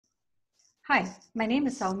Hi, my name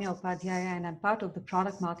is Soumya Upadhyaya and I'm part of the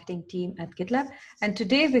product marketing team at GitLab. And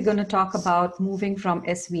today we're going to talk about moving from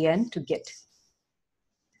SVN to Git.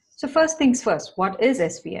 So first things first, what is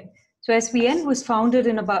SVN? So SVN was founded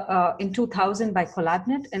in 2000 by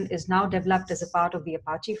Collabnet and is now developed as a part of the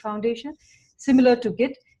Apache Foundation. Similar to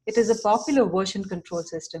Git, it is a popular version control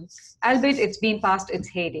system, albeit it's been past its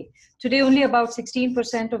heyday. Today, only about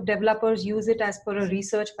 16% of developers use it as per a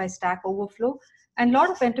research by Stack Overflow, and a lot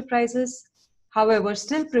of enterprises, however,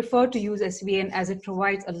 still prefer to use SVN as it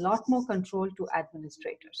provides a lot more control to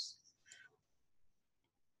administrators.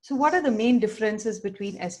 So what are the main differences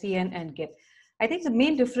between SVN and Git? I think the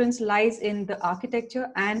main difference lies in the architecture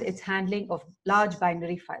and its handling of large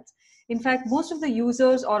binary files. In fact, most of the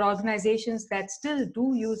users or organizations that still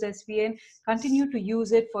do use SVN continue to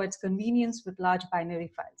use it for its convenience with large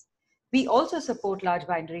binary files. We also support large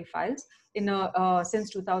binary files since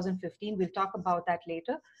 2015. We'll talk about that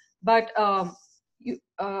later. But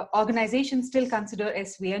organizations still consider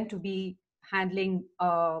SVN to be handling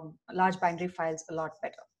large binary files a lot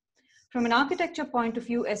better. From an architecture point of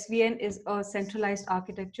view, SVN is a centralized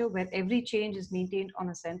architecture where every change is maintained on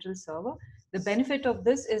a central server. The benefit of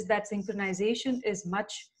this is that synchronization is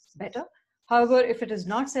much better. However, if it is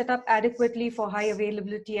not set up adequately for high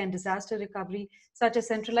availability and disaster recovery, such a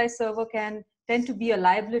centralized server can tend to be a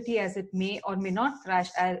liability as it may or may not crash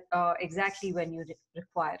exactly when you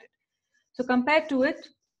require it. So compared to it,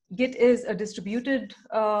 Git is a distributed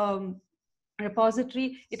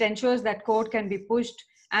repository. It ensures that code can be pushed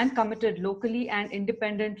and committed locally and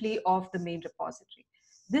independently of the main repository.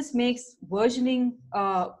 This makes versioning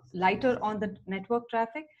lighter on the network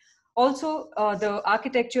traffic. Also, the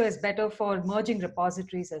architecture is better for merging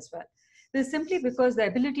repositories as well. This is simply because the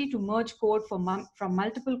ability to merge code from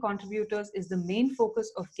multiple contributors is the main focus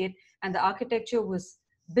of Git, and the architecture was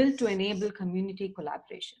built to enable community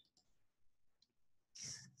collaboration.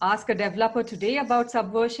 Ask a developer today about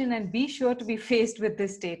Subversion and be sure to be faced with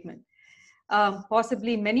this statement.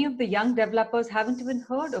 Possibly many of the young developers haven't even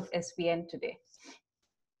heard of SVN today.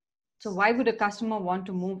 So why would a customer want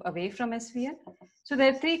to move away from SVN? So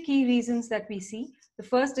there are three key reasons that we see. The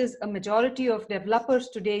first is a majority of developers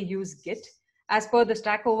today use Git. As per the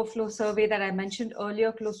Stack Overflow survey that I mentioned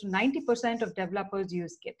earlier, close to 90% of developers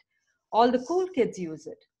use Git. All the cool kids use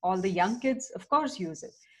it. All the young kids, of course, use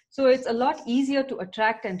it. So it's a lot easier to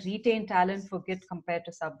attract and retain talent for Git compared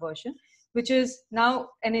to Subversion, which is now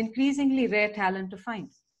an increasingly rare talent to find.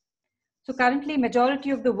 So currently,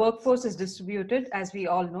 majority of the workforce is distributed, as we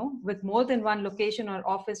all know, with more than one location or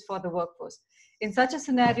office for the workforce. In such a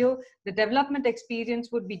scenario, the development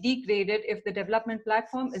experience would be degraded if the development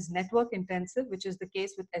platform is network intensive, which is the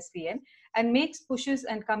case with SVN, and makes pushes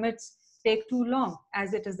and commits take too long,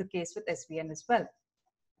 as it is the case with SVN as well.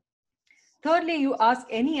 Thirdly, you ask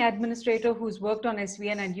any administrator who's worked on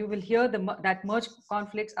SVN and you will hear that merge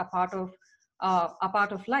conflicts are part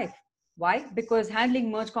of life. Why? Because handling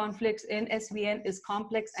merge conflicts in SVN is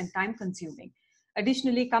complex and time consuming.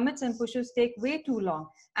 Additionally, commits and pushes take way too long.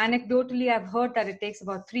 Anecdotally, I've heard that it takes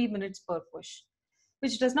about 3 minutes per push,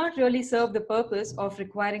 which does not really serve the purpose of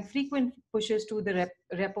requiring frequent pushes to the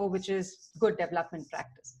repo, which is good development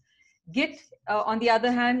practice. Git, on the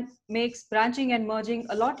other hand, makes branching and merging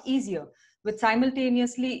a lot easier, with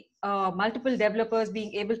simultaneously multiple developers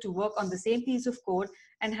being able to work on the same piece of code,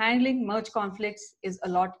 and handling merge conflicts is a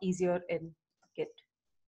lot easier in Git.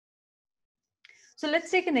 So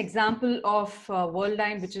let's take an example of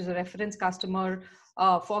Waldheim, which is a reference customer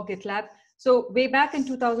for GitLab. So way back in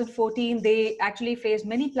 2014, they actually faced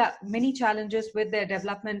many challenges with their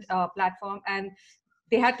development platform, and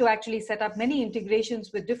they had to actually set up many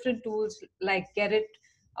integrations with different tools like Gerrit,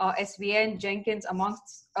 SVN, Jenkins,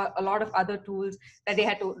 amongst a lot of other tools that they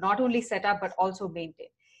had to not only set up, but also maintain.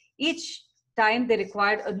 Each time they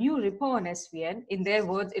required a new repo on SVN. In their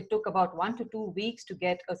words, it took about 1 to 2 weeks to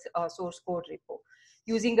get a source code repo.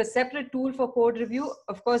 Using a separate tool for code review,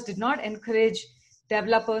 of course, did not encourage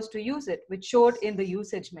developers to use it, which showed in the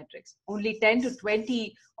usage metrics. Only 10 to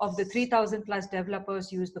 20 of the 3,000 plus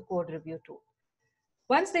developers used the code review tool.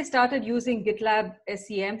 Once they started using GitLab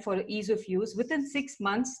SCM for ease of use, within 6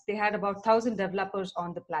 months, they had about 1,000 developers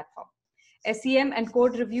on the platform. SCM and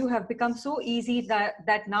code review have become so easy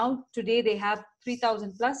that now today they have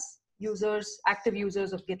 3,000 plus users, active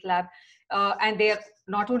users of GitLab, and they are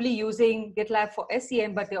not only using GitLab for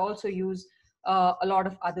SCM, but they also use a lot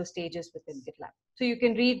of other stages within GitLab. So you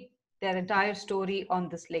can read their entire story on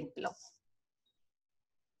this link below.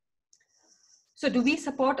 So do we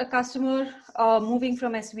support a customer moving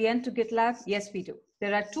from SVN to GitLab? Yes, we do.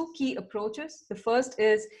 There are two key approaches. The first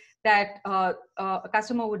is that a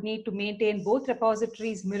customer would need to maintain both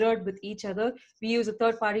repositories mirrored with each other, we use a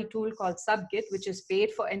third-party tool called SubGit, which is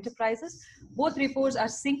paid for enterprises. Both repos are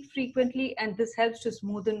synced frequently, and this helps to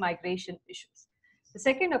smoothen migration issues. The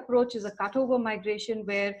second approach is a cutover migration,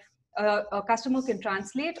 where a customer can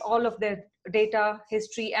translate all of their data,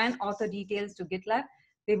 history, and author details to GitLab.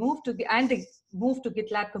 They move to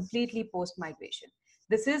GitLab completely post-migration.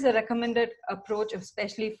 This is a recommended approach,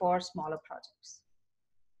 especially for smaller projects.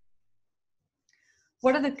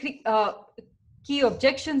 What are the key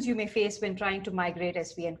objections you may face when trying to migrate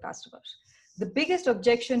SVN customers? The biggest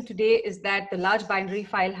objection today is that the large binary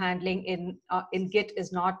file handling in Git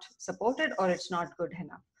is not supported, or it's not good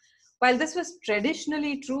enough. While this was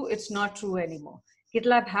traditionally true, it's not true anymore.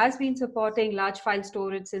 GitLab has been supporting large file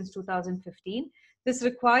storage since 2015. This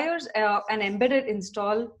requires an embedded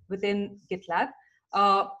install within GitLab,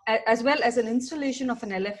 as well as an installation of an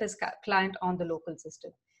LFS client on the local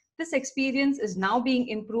system. This experience is now being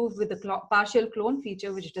improved with the partial clone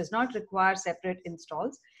feature, which does not require separate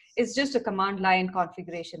installs. It's just a command line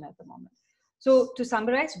configuration at the moment. So to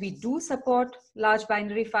summarize, we do support large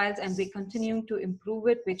binary files, and we're continuing to improve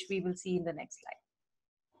it, which we will see in the next slide.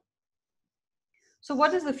 So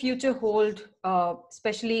what does the future hold,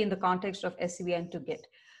 especially in the context of SVN to Git?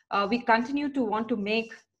 We continue to want to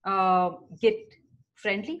make Git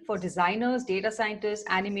friendly for designers, data scientists,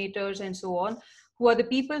 animators, and so on, who are the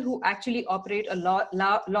people who actually operate a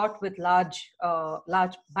lot with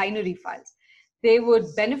large binary files. They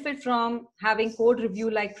would benefit from having code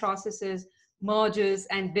review-like processes, merges,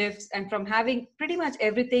 and diffs, and from having pretty much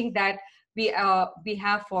everything that we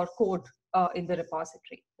have for code in the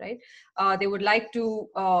repository, right? They would like to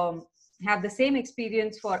have the same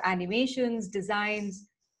experience for animations, designs,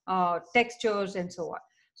 textures, and so on.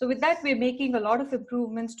 So with that, we're making a lot of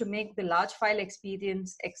improvements to make the large file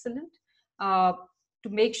experience excellent, to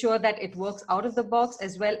make sure that it works out of the box,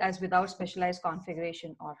 as well as without specialized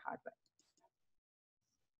configuration or hardware.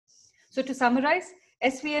 So to summarize,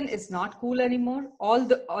 SVN is not cool anymore.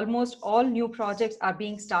 Almost all new projects are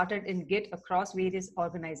being started in Git across various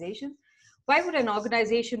organizations. Why would an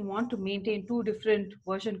organization want to maintain two different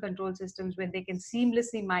version control systems when they can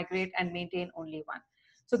seamlessly migrate and maintain only one?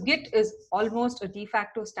 So Git is almost a de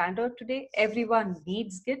facto standard today. Everyone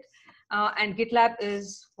needs Git, and GitLab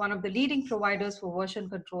is one of the leading providers for version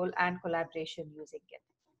control and collaboration using Git.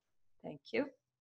 Thank you.